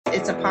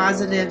It's a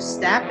positive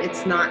step.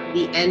 It's not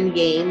the end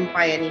game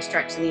by any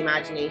stretch of the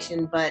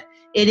imagination, but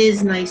it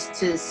is nice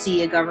to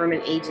see a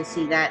government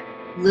agency that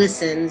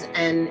listens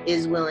and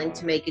is willing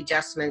to make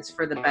adjustments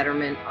for the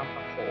betterment of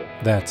the whole.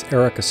 That's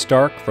Erica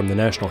Stark from the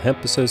National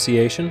Hemp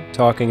Association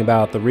talking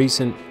about the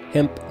recent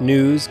hemp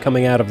news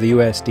coming out of the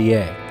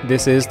USDA.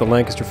 This is the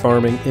Lancaster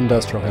Farming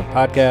Industrial Hemp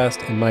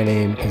Podcast, and my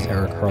name is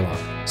Eric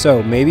Herlock.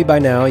 So maybe by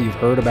now you've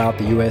heard about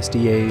the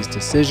USDA's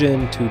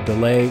decision to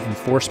delay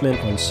enforcement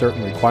on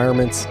certain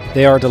requirements.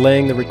 They are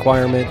delaying the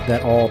requirement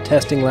that all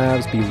testing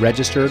labs be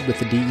registered with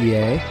the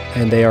DEA,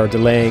 and they are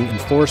delaying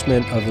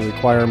enforcement of the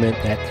requirement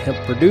that hemp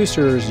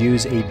producers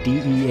use a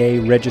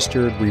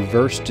DEA-registered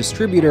reverse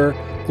distributor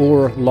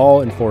or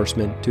law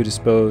enforcement to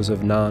dispose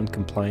of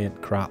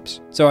non-compliant crops.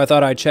 So I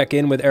thought I'd check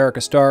in with Erica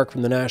Stark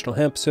from the National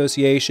Hemp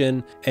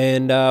Association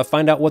and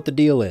find out what the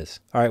deal is.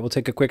 All right, we'll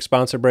take a quick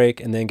sponsor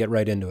break and then get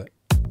right into it.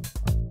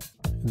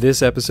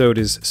 This episode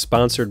is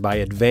sponsored by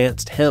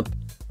Advanced Hemp,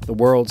 the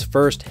world's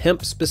first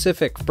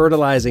hemp-specific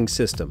fertilizing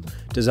system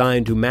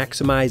designed to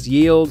maximize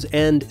yields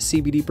and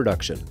CBD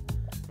production.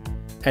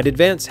 At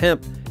Advanced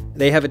Hemp,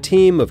 they have a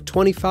team of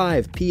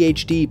 25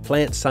 PhD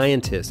plant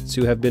scientists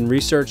who have been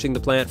researching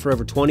the plant for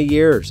over 20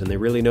 years, and they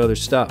really know their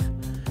stuff.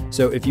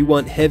 So if you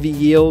want heavy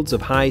yields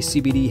of high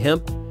CBD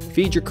hemp,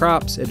 feed your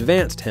crops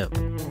Advanced Hemp.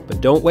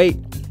 But don't wait.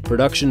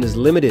 Production is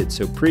limited,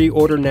 so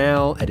pre-order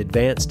now at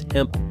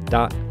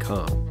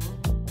advancedhemp.com.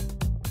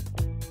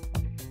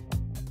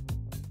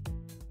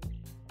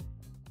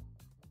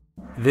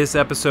 This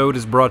episode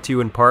is brought to you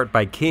in part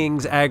by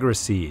King's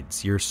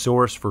Agri-Seeds, your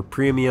source for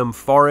premium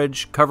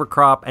forage, cover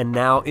crop, and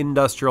now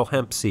industrial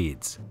hemp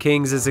seeds.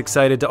 King's is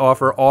excited to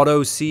offer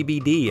Auto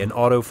CBD, an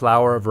auto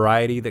flower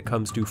variety that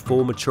comes to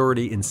full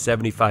maturity in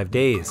 75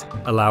 days,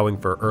 allowing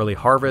for early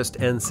harvest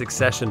and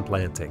succession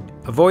planting.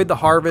 Avoid the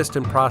harvest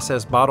and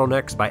process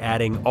bottlenecks by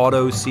adding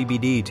Auto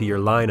CBD to your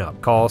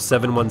lineup. Call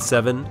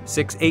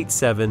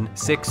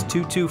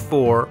 717-687-6224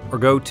 or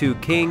go to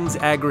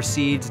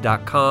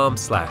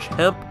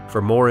kingsagriseeds.com/hemp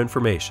for more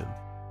information.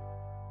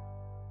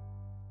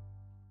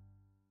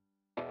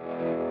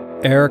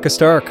 Erica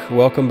Stark,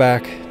 welcome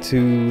back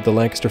to the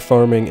Lancaster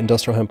Farming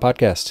Industrial Hemp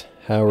Podcast.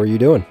 How are you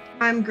doing?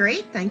 I'm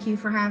great. Thank you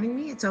for having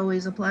me. It's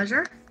always a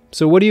pleasure.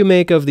 So what do you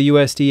make of the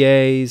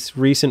USDA's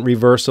recent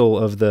reversal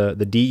of the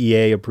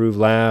DEA-approved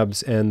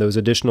labs and those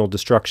additional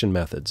destruction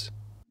methods?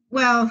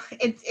 Well,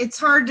 it's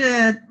hard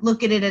to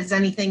look at it as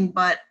anything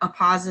but a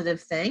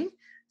positive thing.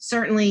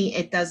 Certainly,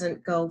 it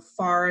doesn't go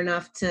far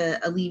enough to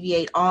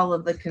alleviate all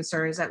of the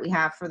concerns that we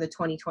have for the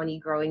 2020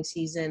 growing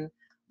season,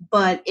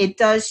 but it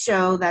does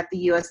show that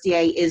the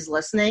USDA is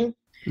listening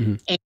and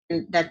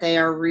that they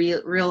are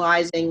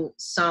realizing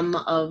some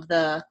of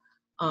the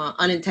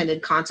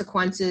unintended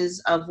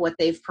consequences of what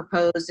they've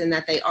proposed and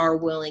that they are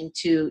willing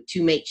to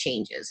make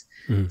changes.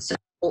 So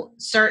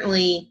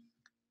certainly,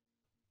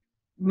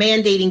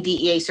 mandating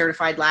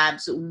DEA-certified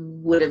labs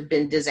would have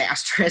been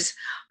disastrous.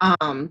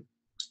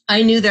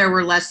 I knew there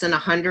were less than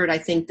 100. I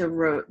think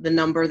the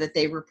number that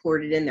they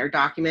reported in their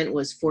document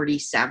was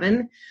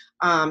 47.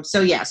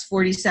 So yes,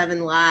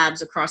 47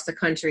 labs across the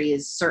country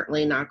is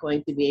certainly not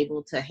going to be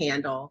able to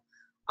handle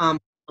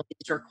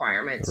these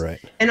requirements. Right.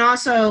 And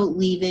also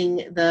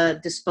leaving the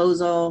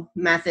disposal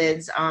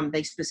methods.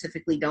 They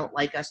specifically don't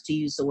like us to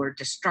use the word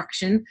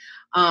destruction.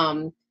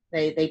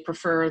 They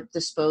prefer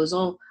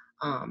disposal.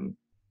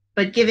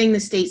 But giving the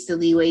states the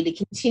leeway to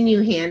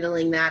continue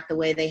handling that the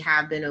way they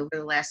have been over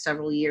the last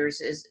several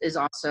years is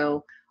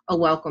also a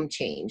welcome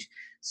change.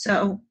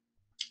 So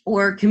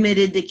we're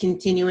committed to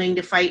continuing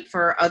to fight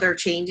for other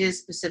changes,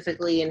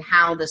 specifically in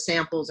how the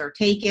samples are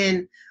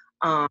taken,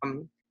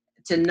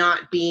 to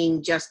not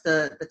being just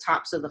the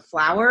tops of the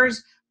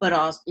flowers, but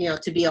also,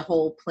 to be a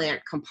whole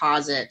plant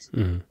composite,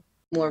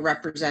 more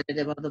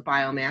representative of the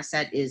biomass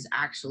that is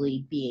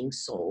actually being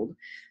sold.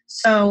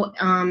 So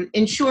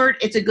in short,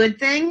 it's a good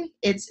thing.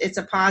 It's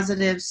a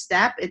positive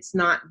step. It's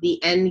not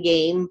the end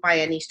game by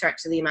any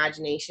stretch of the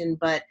imagination,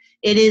 but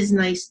it is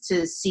nice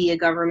to see a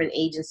government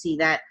agency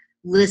that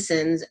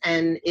listens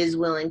and is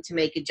willing to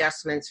make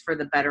adjustments for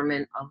the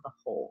betterment of the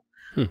whole.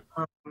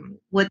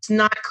 What's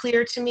not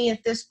clear to me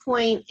at this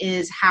point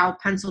is how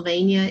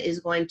Pennsylvania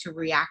is going to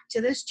react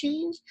to this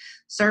change.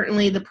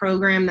 Certainly the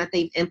program that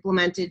they've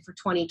implemented for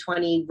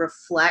 2020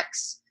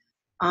 reflects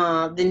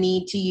the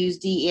need to use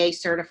DEA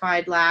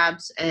certified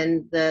labs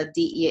and the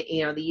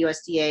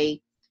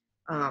USDA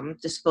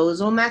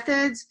disposal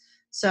methods.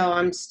 So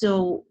I'm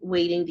still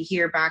waiting to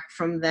hear back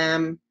from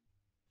them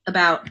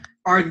about,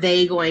 are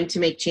they going to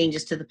make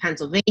changes to the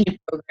Pennsylvania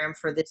program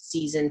for this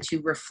season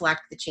to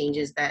reflect the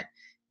changes that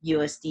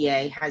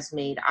USDA has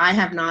made. I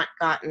have not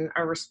gotten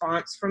a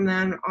response from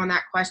them on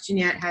that question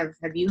yet. Have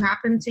you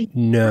happened to?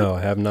 No,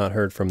 I have not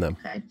heard from them.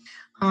 Okay.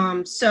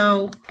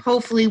 So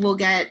hopefully we'll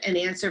get an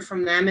answer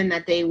from them and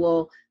that they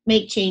will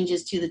make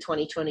changes to the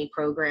 2020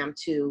 program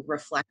to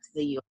reflect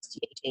the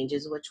USDA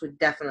changes, which would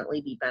definitely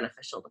be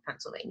beneficial to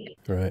Pennsylvania.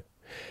 Right.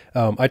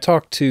 I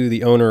talked to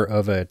the owner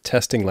of a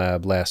testing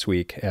lab last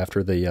week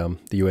after the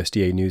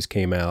USDA news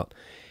came out,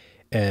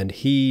 and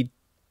he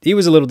he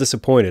was a little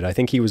disappointed. I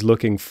think he was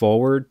looking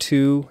forward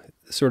to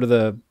sort of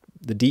the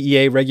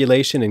DEA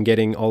regulation and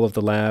getting all of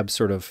the labs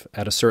sort of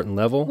at a certain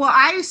level. Well,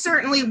 I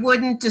certainly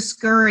wouldn't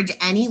discourage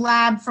any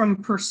lab from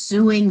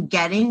pursuing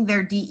getting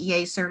their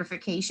DEA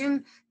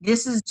certification.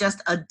 This is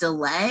just a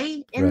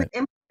delay in Right.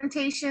 the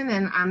implementation,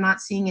 and I'm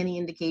not seeing any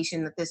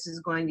indication that this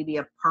is going to be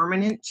a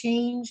permanent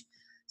change.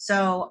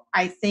 So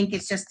I think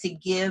it's just to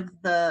give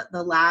the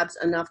labs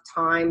enough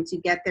time to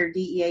get their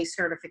DEA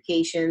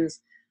certifications,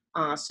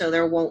 so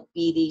there won't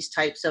be these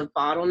types of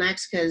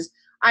bottlenecks, because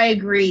I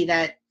agree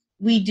that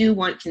we do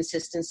want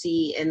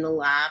consistency in the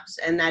labs,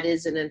 and that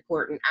is an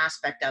important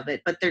aspect of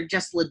it, but there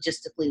just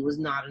logistically was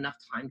not enough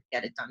time to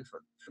get it done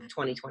for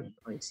 2020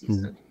 growing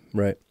season.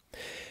 Right.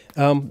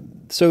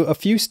 So a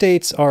few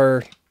states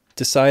are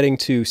deciding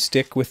to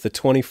stick with the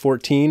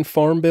 2014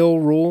 Farm Bill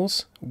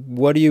rules.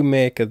 What do you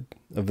make of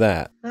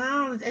that?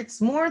 Well,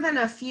 it's more than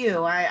a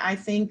few. I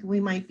think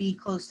we might be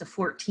close to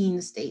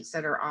 14 states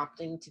that are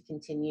opting to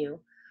continue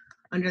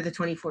under the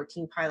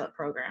 2014 pilot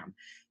program.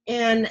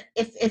 And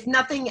if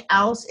nothing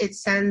else, it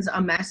sends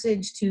a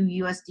message to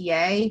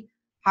USDA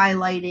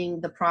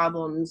highlighting the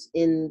problems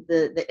in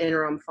the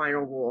interim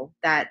final rule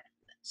that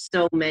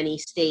so many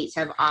states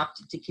have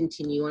opted to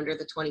continue under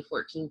the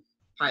 2014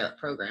 pilot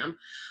program.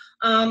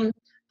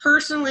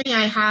 Personally,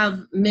 I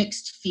have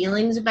mixed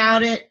feelings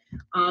about it.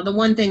 The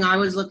one thing I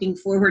was looking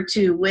forward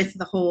to with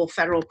the whole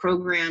federal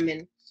program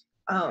and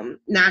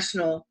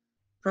national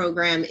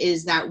program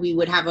is that we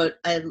would have a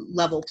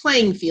level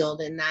playing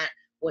field, and that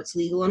what's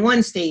legal in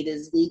one state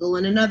is legal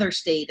in another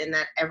state, and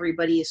that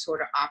everybody is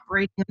sort of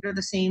operating under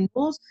the same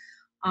rules.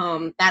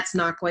 That's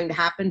not going to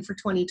happen for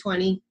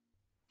 2020,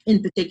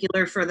 in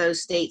particular for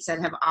those states that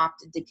have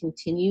opted to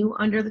continue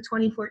under the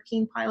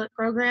 2014 pilot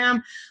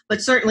program.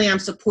 But certainly I'm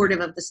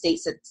supportive of the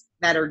states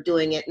that are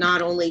doing it,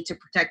 not only to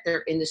protect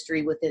their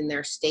industry within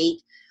their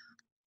state,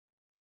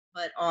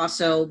 but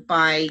also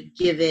by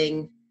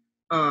giving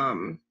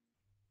the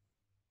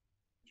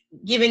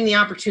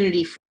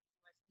opportunity for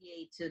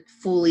USDA to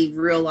fully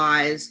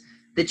realize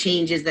the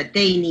changes that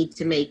they need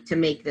to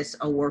make this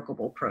a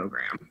workable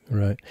program.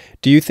 Right.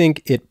 Do you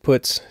think it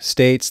puts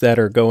states that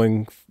are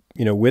going,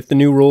 with the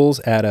new rules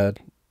at a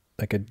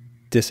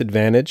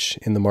disadvantage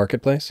in the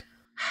marketplace?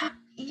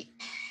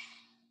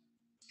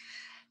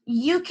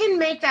 You can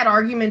make that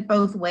argument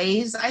both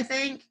ways, I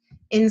think.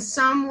 In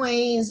some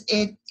ways,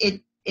 it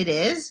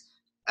is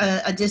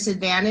a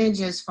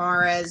disadvantage as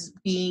far as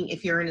being,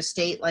 if you're in a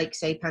state like,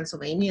 say,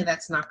 Pennsylvania,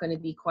 that's not going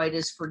to be quite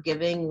as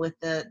forgiving with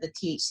the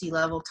THC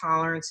level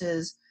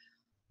tolerances,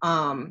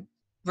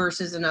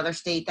 versus another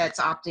state that's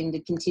opting to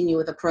continue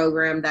with a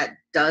program that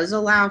does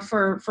allow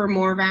for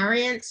more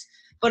variance.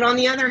 But on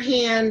the other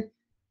hand,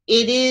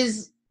 it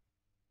is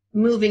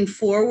moving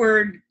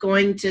forward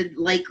going to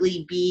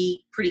likely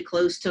be pretty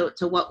close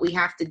to what we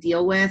have to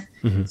deal with.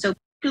 Mm-hmm. So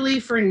particularly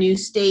for new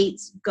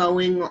states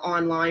going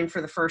online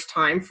for the first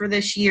time for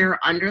this year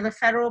under the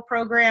federal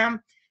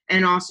program,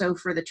 and also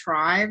for the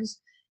tribes,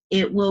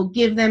 it will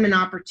give them an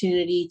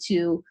opportunity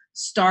to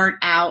start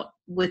out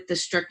with the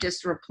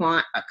strictest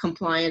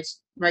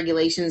compliance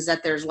regulations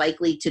that there's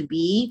likely to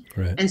be.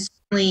 Right. And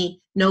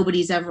certainly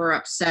nobody's ever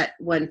upset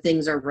when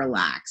things are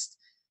relaxed.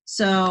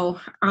 So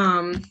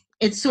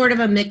it's sort of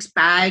a mixed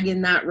bag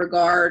in that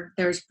regard.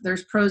 There's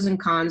pros and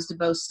cons to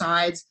both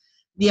sides.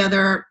 The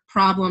other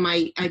problem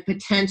I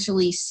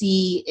potentially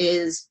see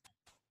is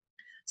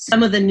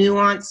some of the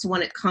nuance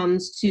when it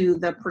comes to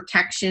the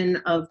protection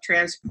of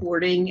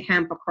transporting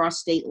hemp across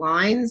state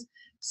lines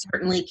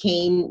certainly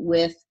came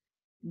with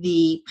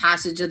the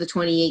passage of the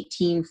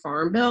 2018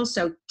 Farm Bill.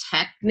 So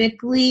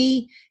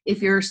technically,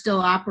 if you're still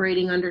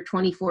operating under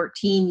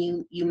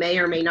 2014, you may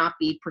or may not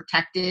be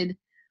protected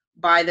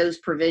by those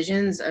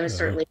provisions.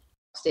 Certainly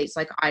states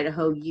like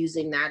Idaho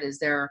using that as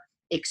their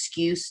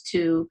excuse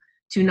to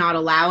not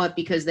allow it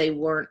because they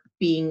weren't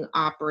being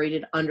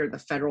operated under the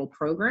federal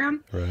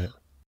program. Right.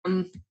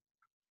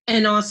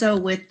 And also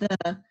with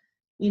the,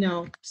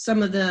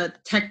 some of the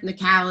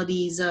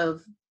technicalities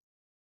of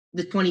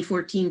the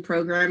 2014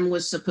 program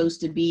was supposed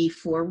to be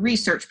for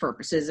research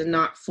purposes and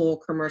not full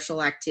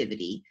commercial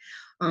activity.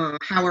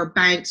 How are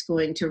banks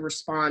going to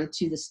respond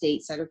to the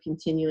states that are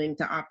continuing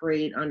to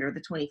operate under the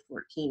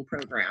 2014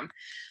 program?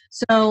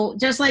 So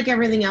just like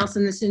everything else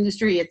in this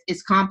industry,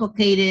 it's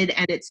complicated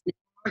and it's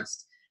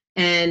nuanced,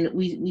 and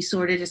we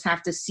sort of just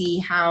have to see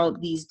how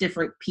these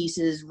different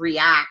pieces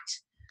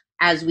react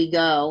as we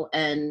go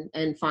and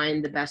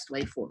find the best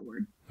way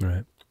forward.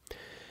 Right.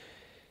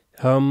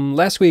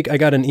 Last week, I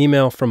got an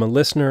email from a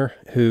listener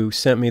who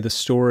sent me the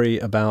story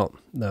about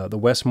the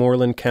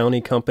Westmoreland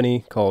County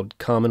company called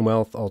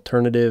Commonwealth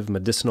Alternative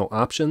Medicinal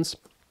Options,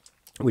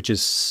 which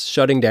is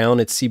shutting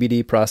down its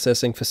CBD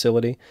processing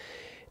facility.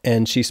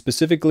 And she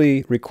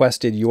specifically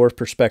requested your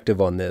perspective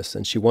on this.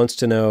 And she wants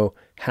to know,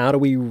 how do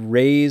we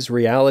raise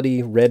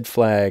reality red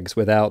flags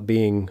without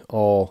being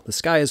all, the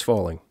sky is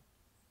falling?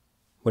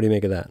 What do you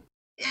make of that?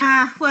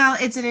 Well,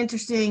 it's an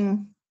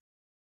interesting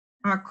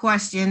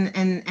question,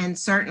 and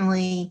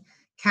certainly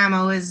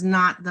Camo is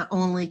not the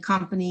only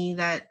company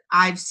that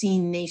I've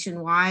seen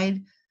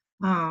nationwide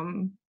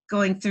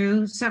going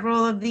through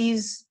several of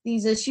these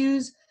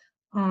issues.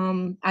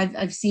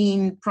 I've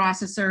seen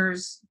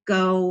processors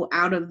go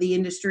out of the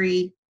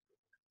industry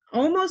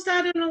almost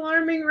at an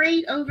alarming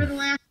rate over the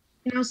last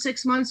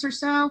 6 months or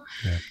so.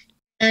 Yeah.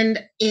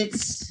 And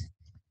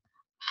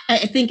I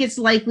think it's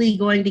likely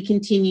going to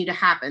continue to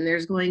happen.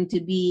 There's going to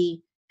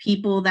be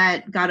people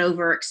that got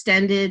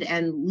overextended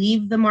and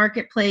leave the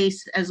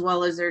marketplace, as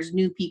well as there's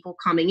new people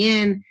coming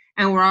in.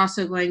 And we're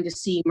also going to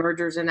see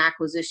mergers and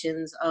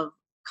acquisitions of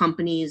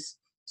companies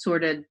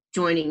sort of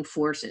joining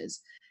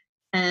forces.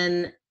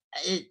 And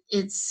it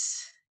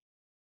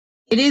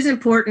is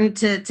important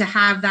to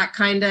have that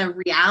kind of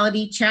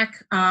reality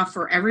check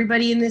for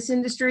everybody in this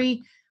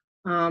industry,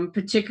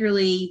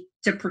 particularly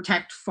to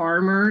protect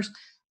farmers.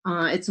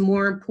 It's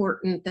more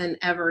important than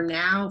ever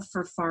now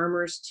for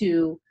farmers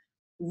to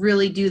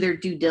really do their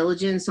due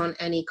diligence on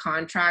any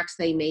contracts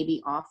they may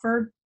be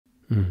offered.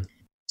 Mm.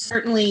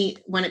 Certainly,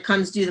 when it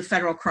comes to the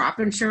federal crop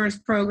insurance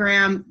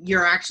program,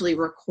 you're actually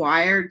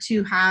required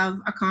to have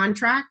a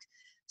contract.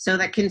 So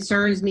that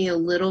concerns me a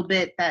little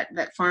bit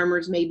that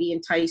farmers may be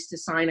enticed to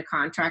sign a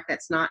contract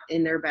that's not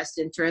in their best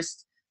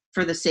interest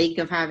for the sake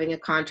of having a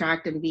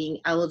contract and being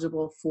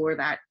eligible for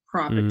that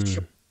crop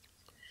insurance.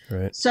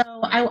 Right. So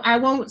I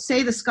won't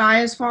say the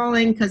sky is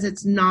falling, because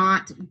it's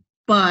not,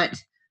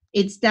 but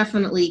it's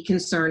definitely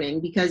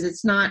concerning, because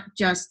it's not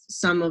just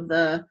some of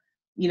the,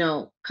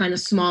 kind of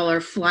smaller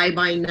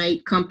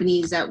fly-by-night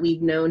companies that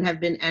we've known have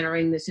been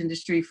entering this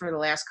industry for the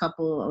last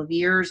couple of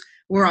years.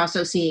 We're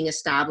also seeing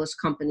established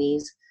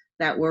companies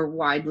that were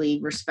widely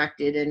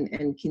respected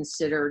and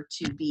considered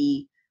to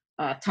be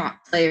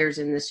top players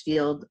in this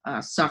field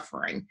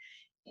suffering.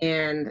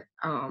 And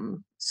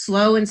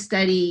slow and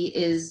steady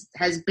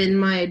has been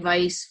my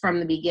advice from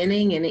the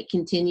beginning, and it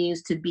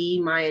continues to be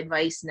my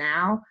advice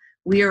now.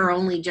 We are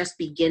only just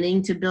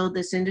beginning to build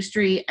this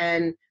industry,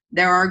 and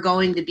there are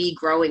going to be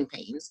growing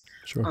pains.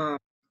 Sure.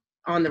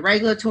 On the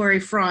regulatory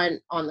front,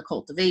 on the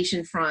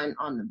cultivation front,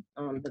 on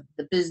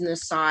the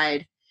business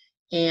side.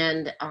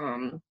 And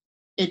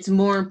it's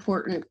more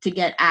important to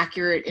get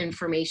accurate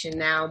information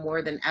now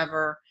more than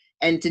ever,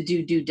 and to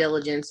do due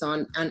diligence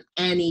on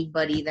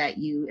anybody that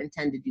you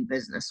intend to do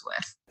business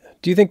with.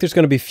 Do you think there's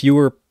going to be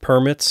fewer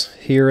permits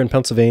here in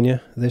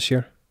Pennsylvania this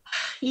year?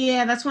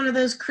 Yeah, that's one of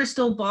those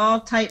crystal ball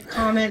type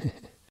comments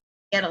I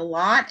get a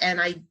lot, and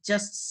I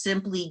just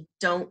simply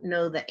don't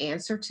know the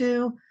answer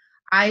to.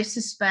 I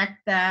suspect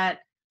that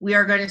we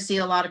are going to see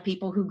a lot of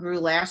people who grew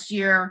last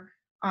year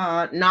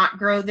not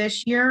grow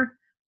this year.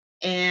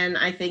 And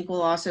I think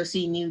we'll also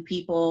see new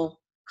people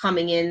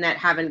coming in that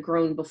haven't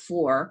grown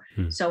before.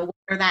 So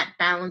where that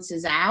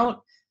balances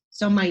out.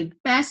 So my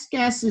best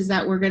guess is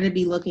that we're going to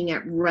be looking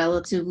at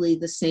relatively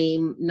the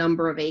same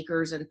number of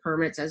acres and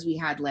permits as we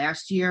had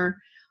last year.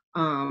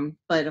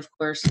 But of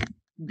course,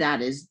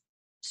 that is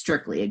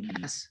strictly a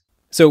guess.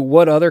 So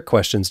what other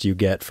questions do you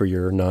get for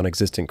your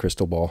non-existent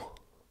crystal ball?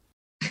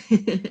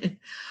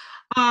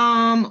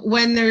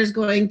 When there's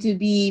going to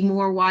be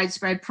more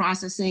widespread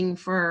processing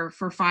for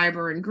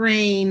fiber and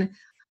grain,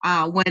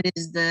 when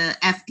is the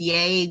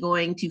FDA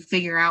going to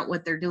figure out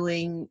what they're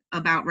doing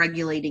about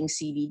regulating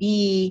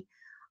CBD?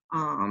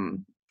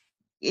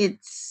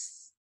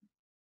 It's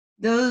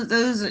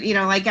those,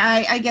 like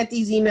I get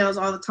these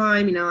emails all the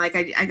time, like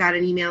I got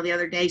an email the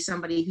other day,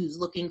 somebody who's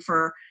looking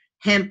for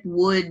hemp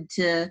wood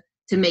to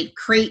make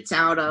crates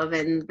out of,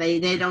 and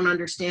they don't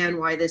understand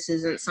why this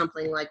isn't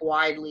something like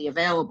widely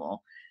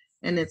available.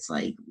 And it's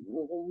like,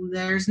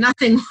 there's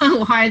nothing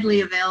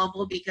widely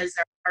available because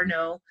there are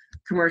no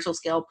commercial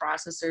scale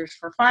processors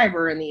for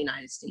fiber in the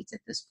United States at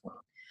this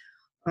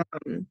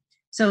point.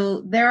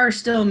 So there are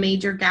still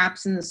major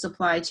gaps in the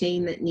supply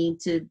chain that need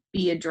to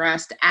be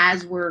addressed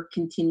as we're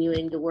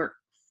continuing to work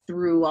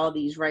through all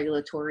these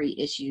regulatory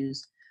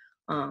issues.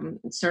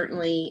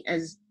 Certainly,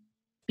 as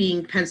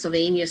being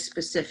Pennsylvania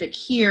specific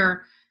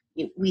here,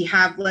 we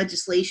have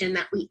legislation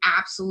that we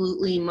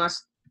absolutely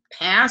must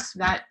pass,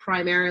 that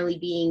primarily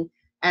being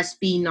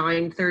SB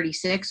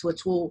 936,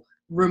 which will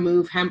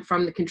remove hemp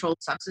from the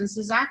Controlled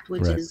Substances Act,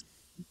 which is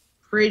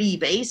pretty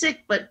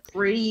basic but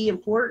pretty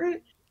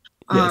important.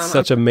 Yeah, it's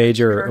such a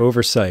major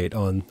oversight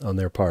on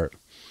their part.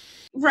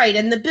 Right,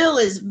 and the bill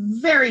is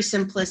very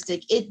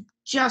simplistic. It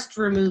just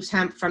removes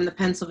hemp from the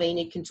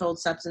Pennsylvania Controlled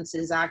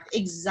Substances Act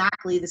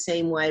exactly the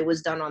same way it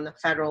was done on the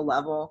federal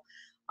level.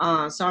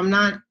 So I'm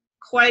not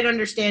quite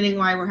understanding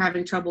why we're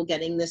having trouble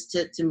getting this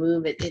to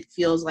move. It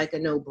feels like a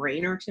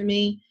no-brainer to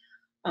me.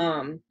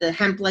 The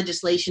hemp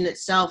legislation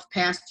itself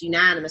passed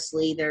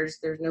unanimously. There's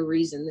no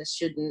reason this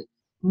shouldn't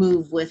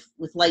move with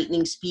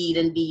lightning speed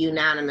and be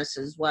unanimous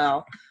as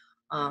well.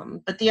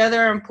 But the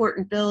other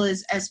important bill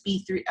is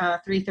SB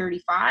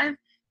 335,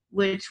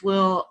 which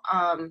will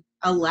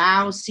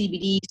allow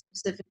CBD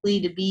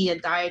specifically to be a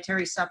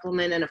dietary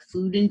supplement and a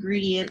food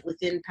ingredient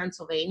within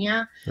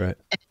Pennsylvania. Right.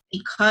 And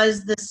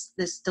because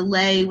this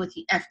delay with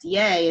the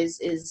FDA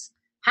is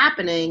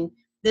happening,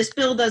 this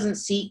bill doesn't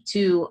seek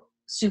to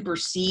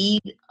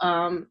supersede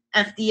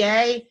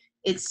FDA.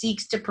 it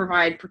seeks to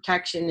provide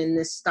protection in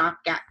this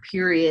stopgap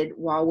period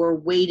while we're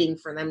waiting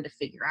for them to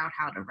figure out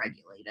how to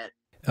regulate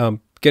it.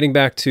 Getting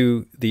back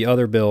to the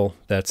other bill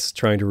that's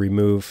trying to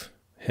remove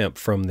hemp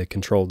from the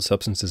controlled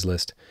substances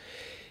list,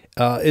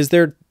 is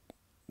there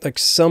like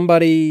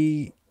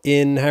somebody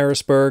in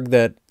Harrisburg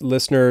that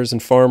listeners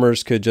and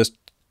farmers could just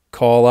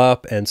call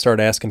up and start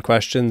asking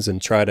questions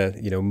and try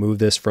to, move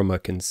this from a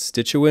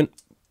constituent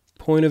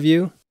point of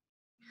view?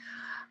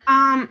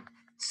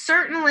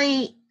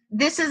 Certainly,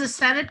 this is a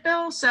Senate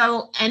bill,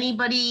 so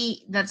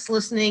anybody that's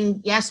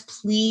listening, yes,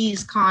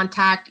 please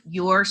contact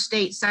your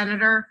state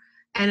senator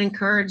and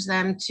encourage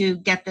them to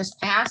get this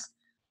passed.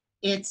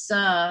 It's,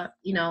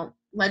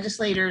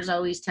 legislators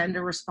always tend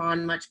to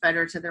respond much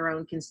better to their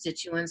own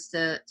constituents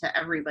to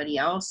everybody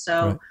else.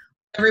 So Right.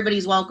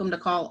 Everybody's welcome to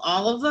call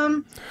all of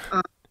them.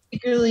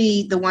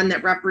 Particularly the one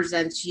that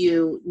represents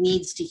you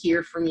needs to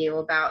hear from you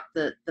about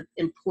the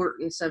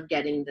importance of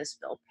getting this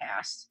bill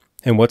passed.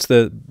 And what's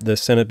the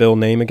Senate bill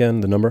name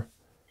again, the number?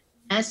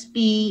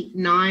 SB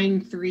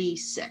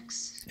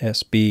 936.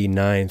 SB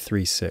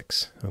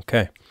 936.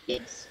 Okay.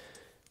 Yes.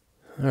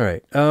 All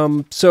right.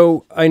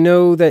 So I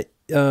know that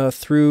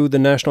through the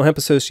National Hemp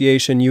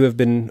Association, you have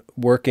been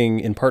working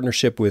in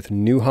partnership with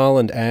New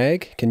Holland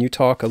Ag. Can you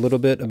talk a little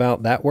bit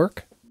about that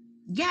work?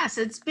 Yes,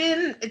 it's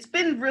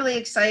been really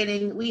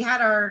exciting. We had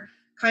our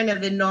kind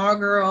of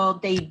inaugural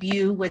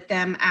debut with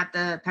them at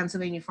the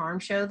Pennsylvania Farm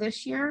Show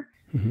this year,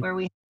 where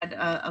we had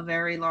a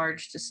very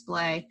large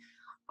display.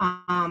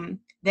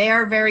 They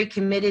are very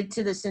committed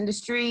to this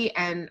industry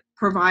and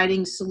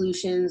providing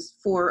solutions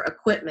for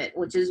equipment,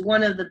 which is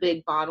one of the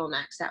big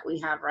bottlenecks that we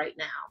have right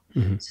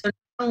now. So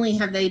not only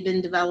have they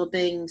been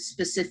developing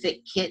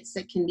specific kits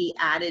that can be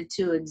added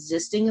to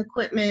existing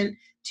equipment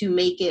to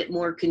make it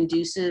more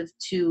conducive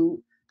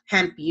to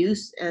hemp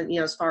use, and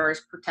as far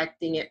as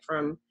protecting it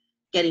from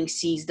getting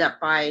seized up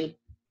by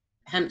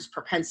hemp's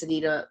propensity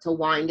to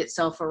wind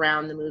itself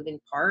around the moving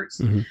parts.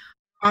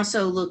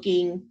 Also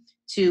looking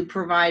to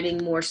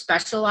providing more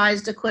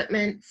specialized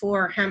equipment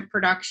for hemp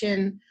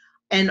production,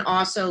 and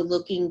also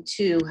looking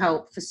to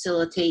help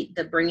facilitate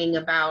the bringing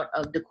about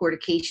of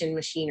decortication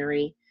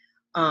machinery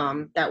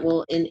that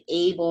will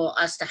enable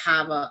us to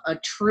have a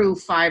true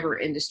fiber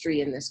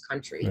industry in this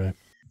country. Right.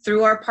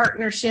 Through our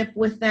partnership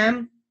with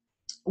them,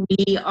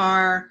 we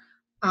are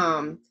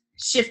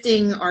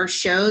shifting our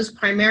shows.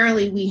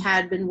 Primarily, we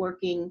had been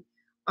working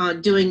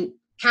on doing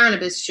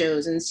cannabis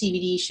shows and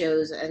CBD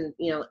shows and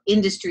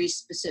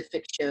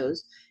industry-specific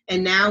shows,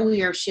 and now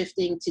we are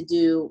shifting to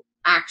do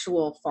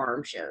actual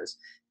farm shows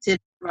to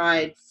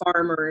provide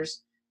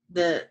farmers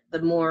the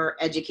more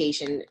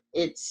education.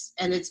 It's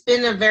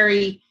been a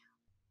very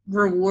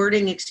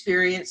rewarding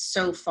experience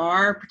so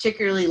far.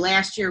 Particularly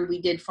last year, we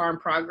did Farm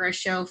Progress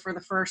Show for the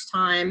first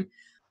time.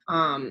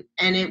 And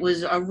it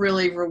was a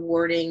really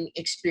rewarding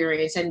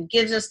experience and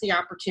gives us the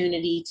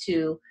opportunity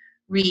to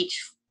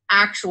reach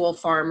actual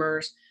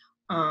farmers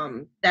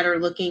that are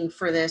looking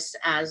for this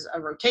as a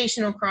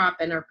rotational crop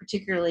and are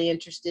particularly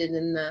interested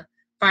in the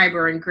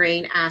fiber and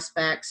grain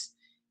aspects,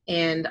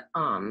 and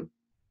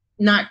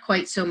not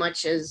quite so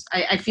much as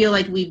I feel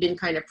like we've been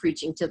kind of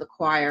preaching to the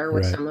choir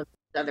with some of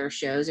the other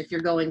shows. If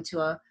you're going to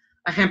a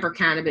hemp or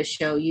cannabis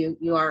show, you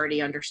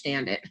already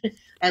understand it,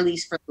 at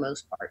least for the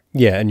most part.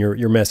 Yeah, and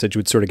your message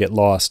would sort of get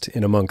lost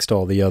in amongst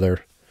all the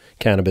other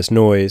cannabis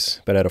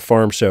noise, but at a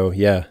farm show,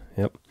 yep.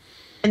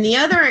 And the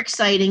other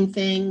exciting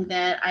thing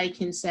that I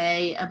can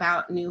say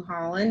about New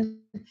Holland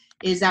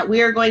is that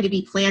we are going to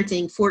be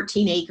planting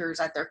 14 acres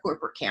at their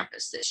corporate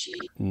campus this year.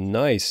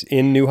 Nice.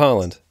 In New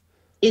Holland?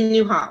 In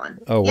New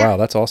Holland. Oh, wow,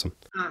 that's awesome.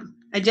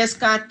 I just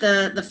got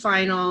the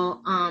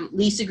final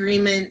lease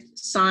agreement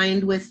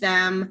signed with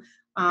them.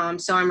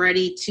 So I'm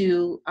ready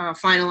to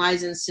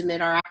finalize and submit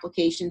our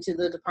application to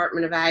the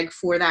Department of Ag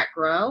for that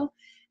grow.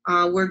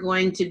 We're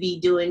going to be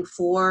doing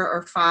 4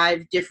 or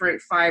 5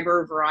 different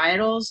fiber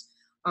varietals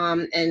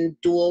and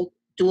dual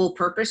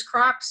purpose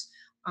crops.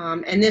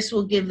 And this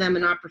will give them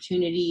an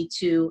opportunity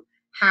to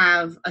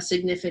have a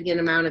significant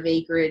amount of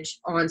acreage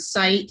on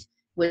site,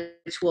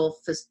 which will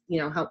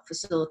help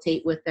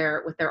facilitate with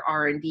their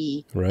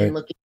R&D and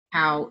looking at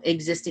how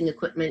existing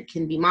equipment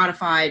can be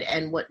modified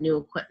and what new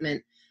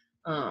equipment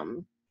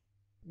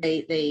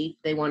they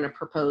want to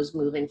propose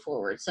moving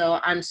forward. So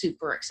I'm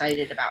super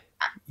excited about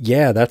that.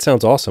 Yeah, that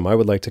sounds awesome. I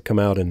would like to come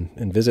out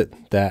and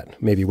visit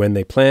that, maybe when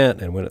they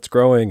plant and when it's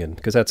growing, and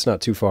because that's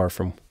not too far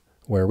from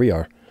where we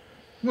are.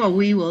 Well,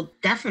 we will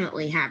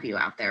definitely have you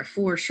out there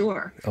for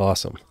sure.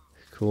 Awesome.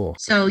 Cool.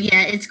 So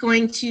yeah, it's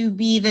going to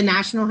be the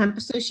National Hemp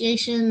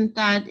Association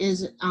that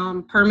is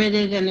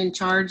permitted and in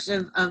charge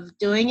of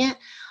doing it.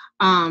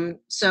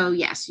 So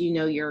yes,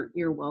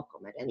 you're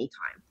welcome at any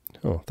time.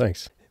 Oh,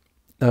 thanks.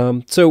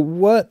 So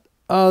what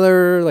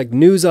other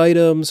news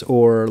items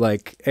or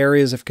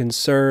areas of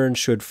concern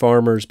should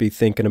farmers be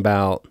thinking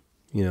about,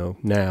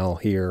 now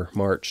here,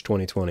 March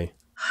 2020?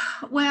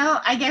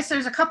 Well, I guess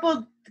there's a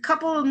couple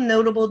of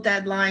notable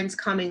deadlines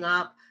coming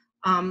up.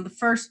 The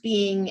first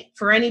being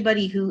for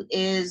anybody who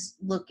is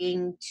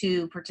looking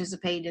to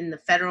participate in the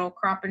federal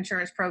crop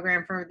insurance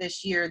program for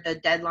this year, the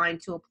deadline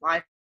to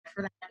apply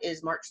for that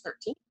is March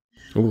 13th.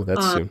 Oh,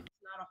 that's soon.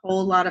 Not a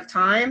whole lot of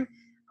time.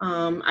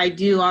 I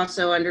do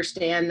also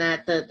understand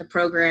that the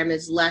program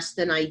is less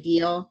than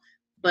ideal,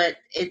 but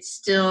it's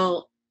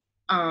still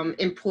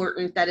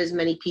important that as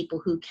many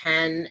people who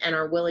can and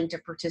are willing to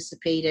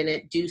participate in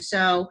it do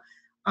so,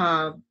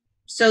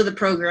 so the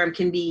program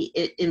can be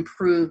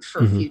improved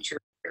for future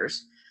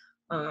years.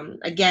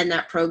 Again,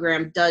 that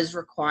program does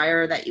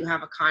require that you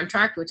have a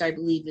contract, which I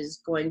believe is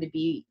going to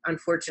be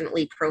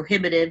unfortunately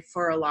prohibitive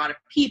for a lot of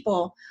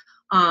people.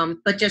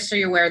 But just so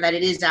you're aware that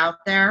it is out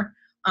there.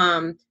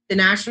 The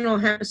National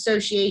Hemp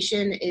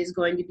Association is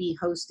going to be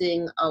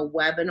hosting a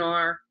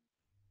webinar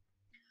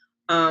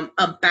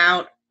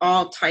about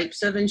all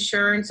types of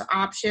insurance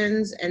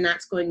options, and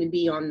that's going to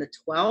be on the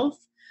 12th.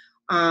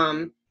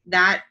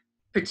 That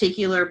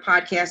particular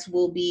podcast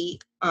will be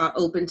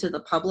open to the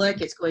public.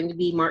 It's going to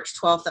be March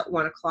 12th at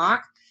 1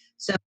 o'clock.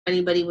 So if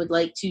anybody would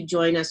like to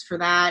join us for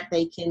that,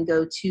 they can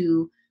go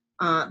to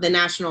the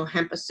National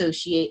Hemp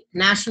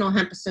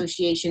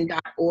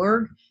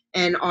nationalhempassociation.org,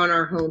 and on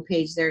our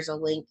homepage there's a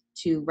link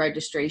to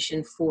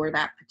registration for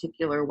that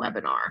particular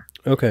webinar.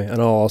 Okay,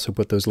 and I'll also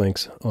put those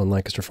links on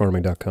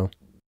lancasterfarming.com.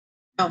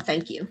 Oh,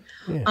 thank you.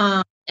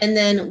 Yeah. And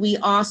then we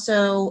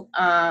also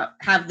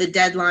have the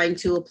deadline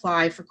to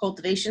apply for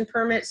cultivation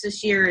permits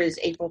this year is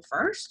April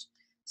 1st.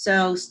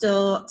 So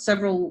still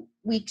several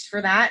weeks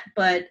for that,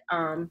 but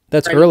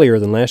that's earlier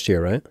than last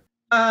year, right?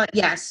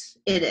 Yes,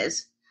 it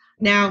is.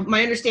 Now,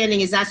 my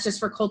understanding is that's just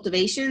for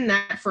cultivation,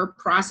 that for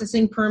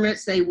processing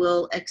permits, they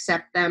will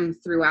accept them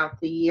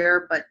throughout the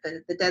year, but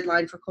the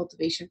deadline for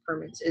cultivation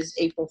permits is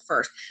April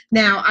 1st.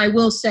 Now, I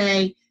will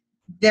say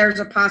there's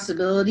a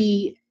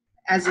possibility,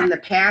 as in the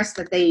past,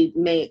 that they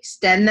may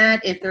extend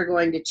that if they're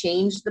going to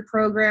change the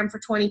program for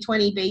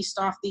 2020 based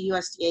off the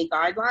USDA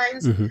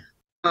guidelines.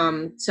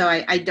 So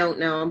I don't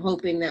know. I'm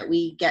hoping that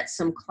we get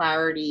some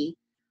clarity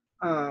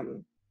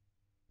from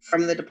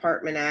the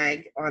Department of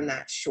Ag on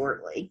that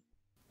shortly.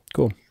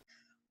 Cool.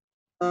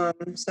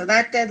 So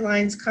that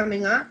deadline's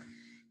coming up.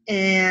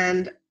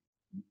 And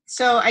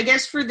so I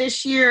guess for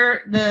this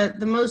year,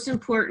 the most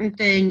important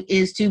thing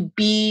is to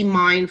be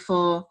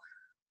mindful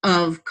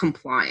of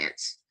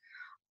compliance.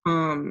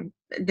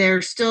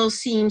 There still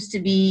seems to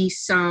be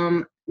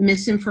some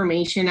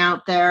misinformation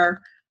out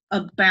there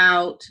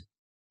about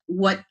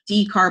what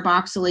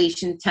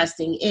decarboxylation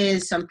testing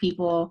is. Some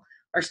people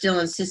are still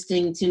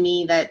insisting to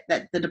me that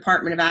the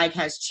Department of Ag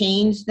has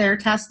changed their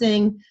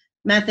testing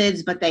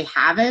methods, but they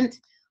haven't.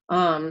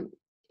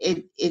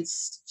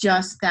 It's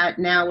just that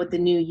now with the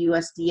new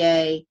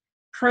USDA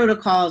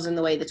protocols and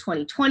the way the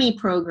 2020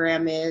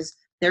 program is,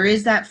 there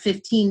is that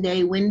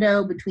 15-day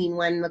window between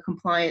when the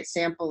compliant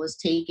sample is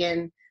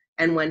taken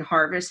and when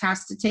harvest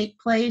has to take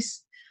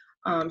place.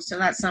 So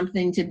that's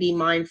something to be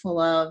mindful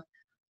of.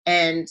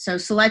 And so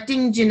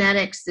selecting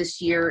genetics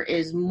this year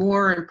is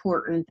more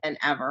important than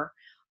ever.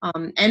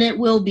 And it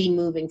will be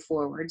moving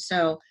forward.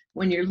 So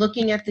when you're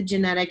looking at the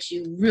genetics,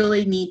 you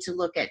really need to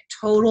look at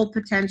total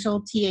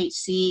potential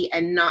THC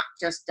and not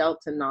just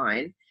Delta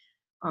 9,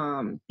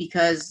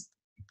 because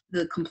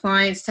the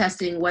compliance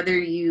testing, whether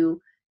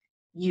you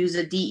use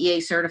a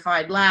DEA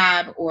certified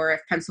lab or if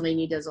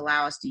Pennsylvania does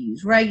allow us to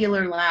use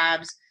regular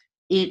labs,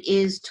 it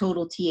is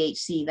total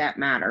THC that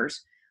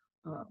matters.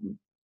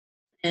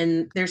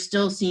 And there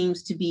still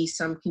seems to be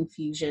some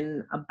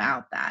confusion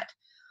about that.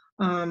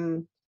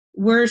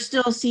 We're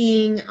still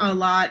seeing a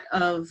lot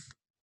of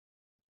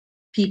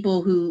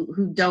people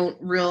who don't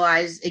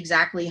realize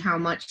exactly how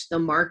much the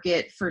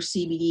market for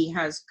CBD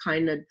has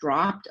kind of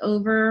dropped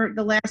over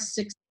the last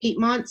 6 to 8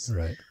 months.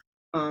 Right.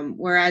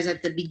 Whereas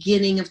at the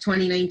beginning of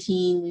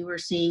 2019, we were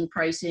seeing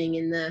pricing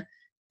in the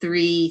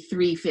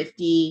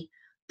 $350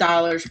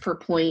 per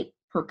point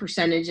per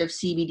percentage of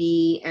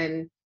CBD,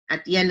 and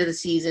at the end of the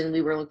season,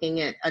 we were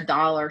looking at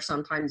 $1,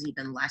 sometimes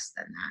even less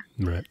than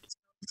that. Right.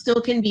 It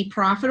still can be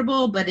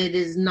profitable, but it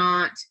is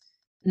not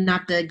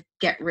the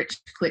get rich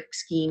quick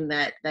scheme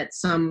that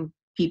some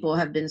people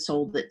have been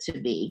sold it to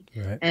be.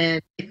 Right.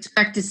 And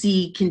expect to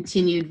see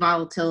continued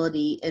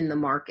volatility in the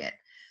market.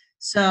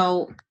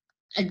 So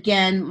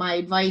again, my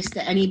advice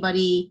to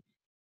anybody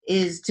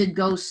is to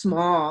go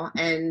small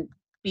and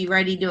be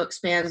ready to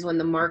expand when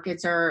the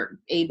markets are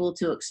able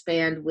to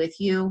expand with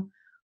you,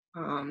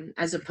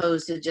 as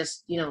opposed to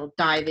just,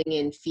 diving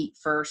in feet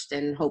first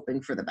and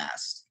hoping for the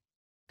best.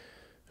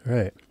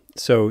 Right.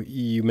 So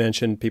you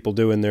mentioned people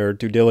doing their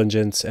due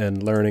diligence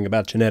and learning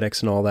about genetics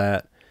and all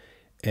that.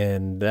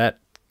 And that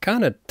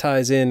kind of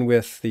ties in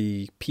with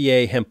the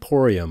PA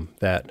Hemporium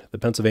that the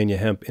Pennsylvania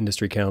Hemp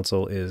Industry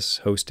Council is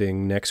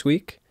hosting next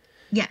week.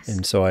 Yes.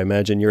 And so I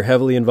imagine you're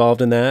heavily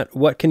involved in that.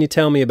 What can you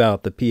tell me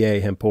about the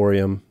PA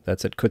Hemporium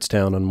that's at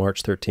Kutztown on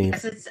March 13th?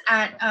 Yes, it's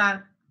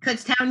at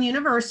Kutztown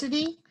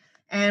University.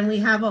 And we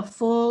have a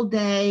full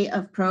day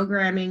of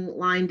programming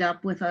lined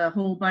up with a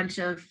whole bunch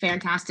of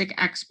fantastic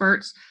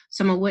experts,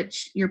 some of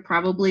which you're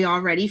probably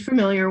already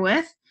familiar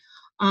with.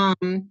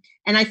 And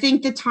I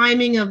think the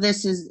timing of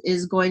this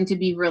is going to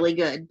be really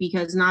good,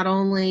 because not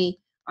only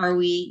are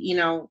we,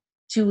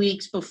 2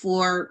 weeks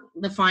before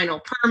the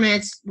final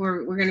permits,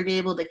 we're going to be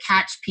able to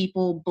catch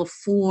people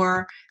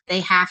before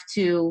they have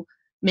to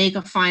make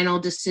a final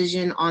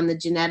decision on the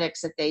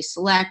genetics that they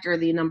select or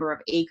the number of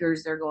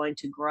acres they're going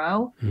to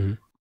grow. Mm-hmm.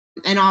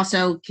 And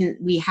also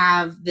we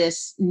have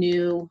this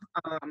new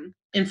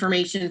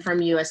information from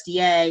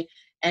USDA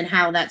and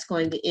how that's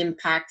going to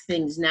impact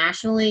things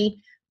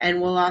nationally.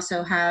 And we'll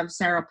also have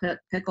Sarah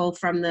Pickle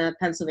from the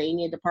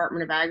Pennsylvania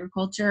Department of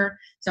Agriculture.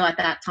 So at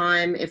that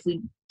time, if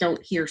we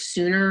don't hear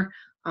sooner,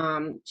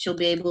 she'll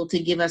be able to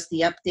give us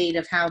the update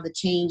of how the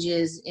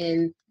changes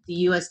in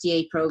the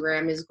USDA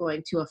program is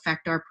going to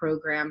affect our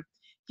program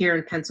here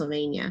in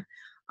Pennsylvania.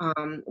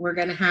 We're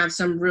going to have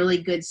some really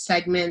good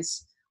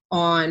segments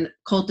on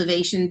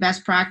cultivation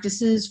best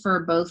practices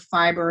for both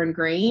fiber and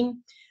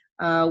grain.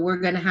 We're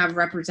going to have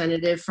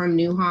representative from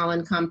New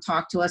Holland come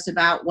talk to us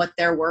about what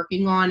they're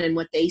working on and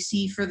what they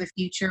see for the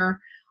future.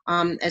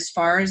 As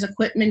far as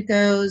equipment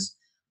goes,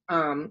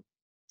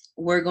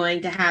 we're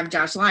going to have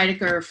Josh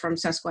Leidecker from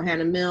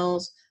Susquehanna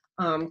Mills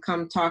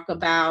come talk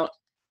about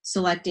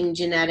selecting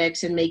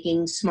genetics and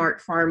making smart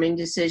farming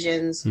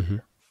decisions. Mm-hmm.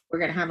 We're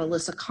going to have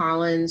Alyssa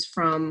Collins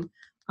from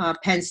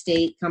Penn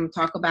State come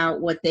talk about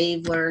what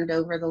they've learned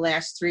over the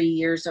last 3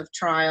 years of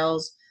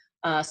trials.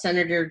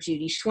 Senator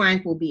Judy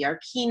Schwenk will be our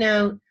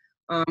keynote.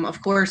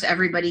 Of course,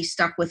 everybody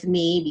stuck with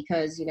me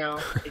because,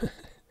 I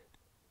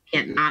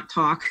can't not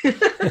talk.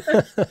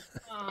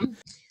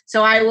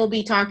 So I will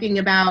be talking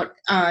about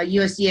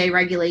USDA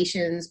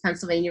regulations,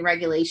 Pennsylvania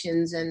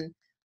regulations, and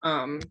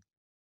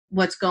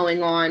what's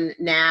going on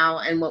now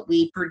and what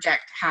we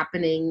project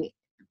happening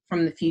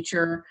from the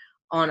future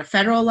on a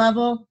federal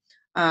level.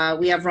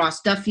 We have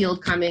Ross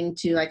Duffield coming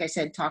to, like I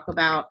said, talk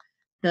about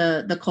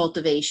the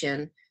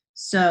cultivation.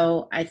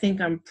 So I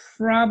think I'm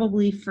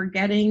probably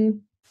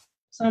forgetting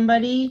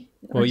somebody.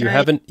 Well, you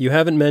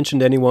haven't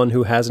mentioned anyone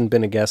who hasn't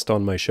been a guest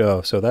on my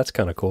show, so that's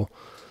kind of cool.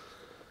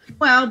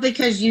 Well,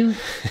 because you,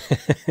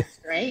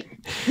 right?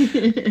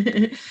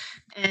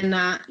 And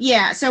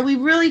so we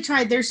really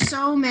tried. There's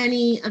so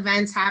many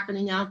events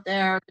happening out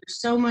there.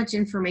 There's so much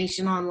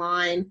information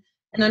online,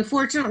 and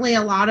unfortunately,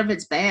 a lot of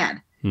it's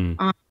bad.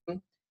 Not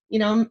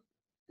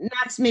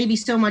maybe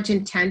so much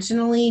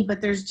intentionally,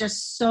 but there's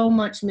just so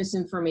much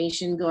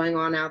misinformation going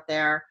on out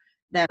there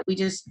that we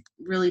just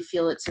really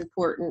feel it's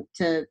important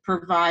to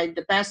provide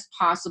the best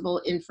possible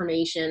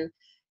information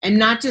and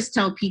not just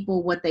tell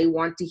people what they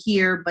want to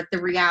hear, but the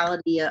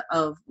reality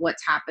of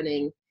what's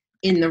happening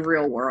in the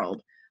real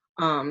world.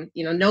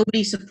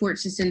 Nobody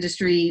supports this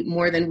industry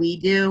more than we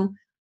do.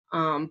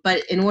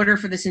 But in order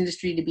for this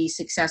industry to be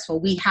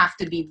successful, we have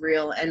to be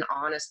real and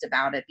honest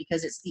about it,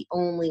 because it's the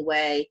only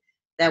way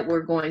that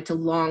we're going to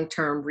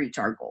long-term reach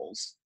our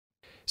goals.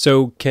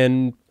 So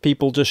can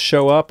people just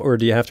show up, or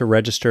do you have to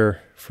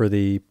register for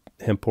the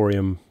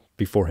Hemporium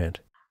beforehand?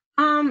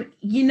 I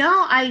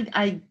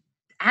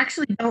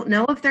actually don't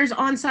know if there's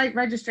on-site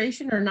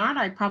registration or not.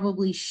 I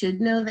probably should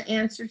know the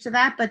answer to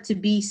that, but to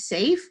be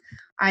safe,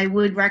 I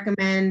would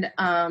recommend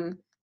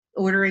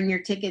ordering your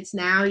tickets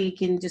now. You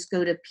can just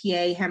go to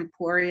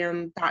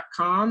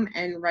pahemporium.com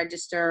and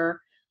register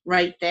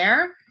right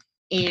there.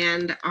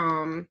 And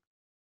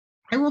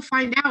I will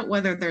find out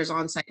whether there's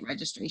on-site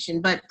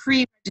registration, but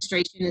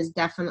pre-registration is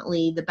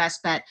definitely the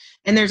best bet.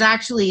 And there's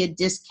actually a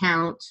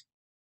discount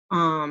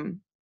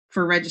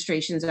for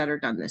registrations that are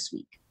done this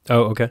week.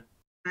 Oh, okay.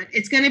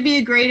 It's going to be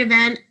a great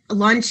event.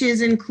 Lunch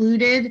is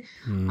included.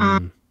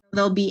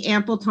 There'll be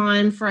ample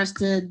time for us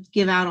to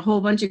give out a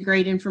whole bunch of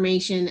great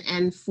information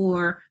and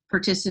for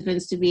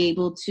participants to be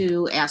able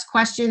to ask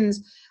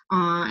questions.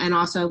 And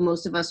also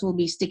most of us will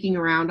be sticking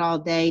around all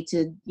day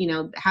to,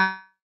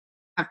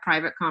 have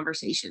private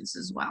conversations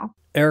as well.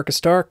 Erica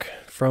Stark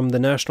from the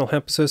National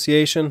Hemp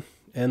Association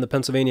and the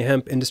Pennsylvania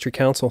Hemp Industry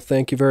Council,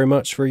 thank you very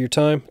much for your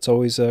time. It's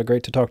always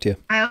great to talk to you.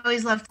 I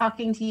always love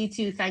talking to you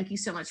too. Thank you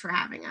so much for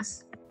having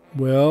us.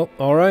 Well,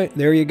 all right,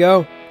 there you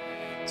go.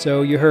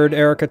 So you heard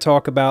Erica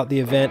talk about the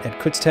event at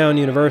Kutztown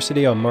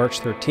University on March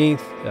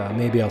 13th.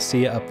 Maybe I'll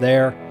see you up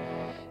there.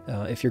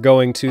 If you're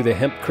going to the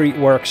Hempcrete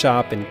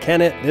workshop in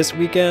Kennett this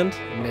weekend,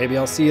 maybe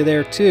I'll see you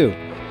there too.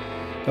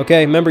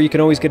 Okay, remember, you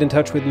can always get in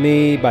touch with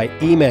me by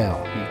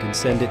email. You can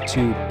send it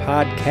to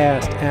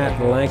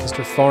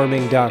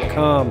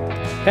podcast@lancasterfarming.com.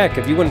 Heck,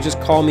 if you want to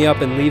just call me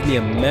up and leave me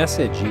a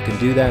message, you can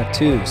do that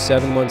too,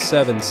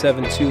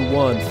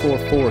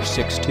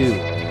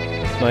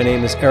 717-721-4462. My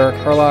name is Eric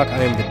Herlock.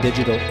 I am the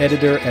digital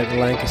editor at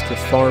Lancaster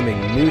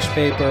Farming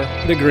Newspaper,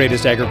 the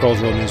greatest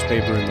agricultural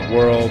newspaper in the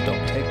world.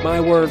 Don't take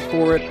my word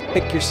for it.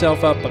 Pick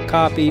yourself up a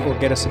copy or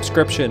get a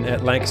subscription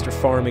at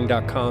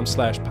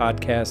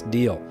lancasterfarming.com/podcast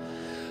deal.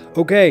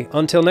 Okay,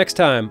 until next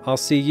time, I'll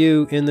see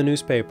you in the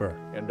newspaper.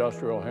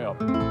 Industrial hemp.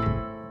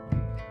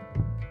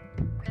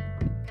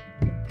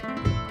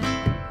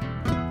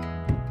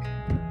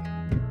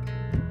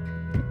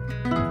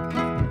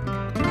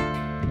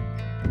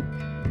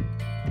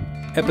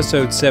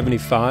 Episode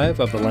 75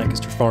 of the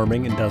Lancaster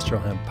Farming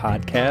Industrial Hemp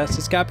Podcast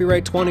is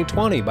copyright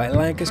 2020 by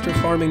Lancaster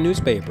Farming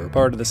Newspaper,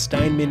 part of the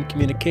Steinman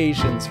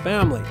Communications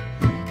family.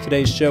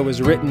 Today's show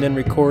is written and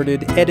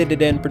recorded,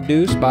 edited and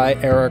produced by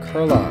Eric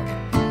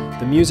Herlog.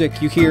 The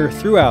music you hear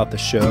throughout the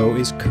show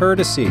is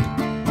courtesy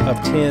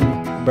of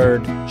Tin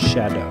Bird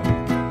Shadow.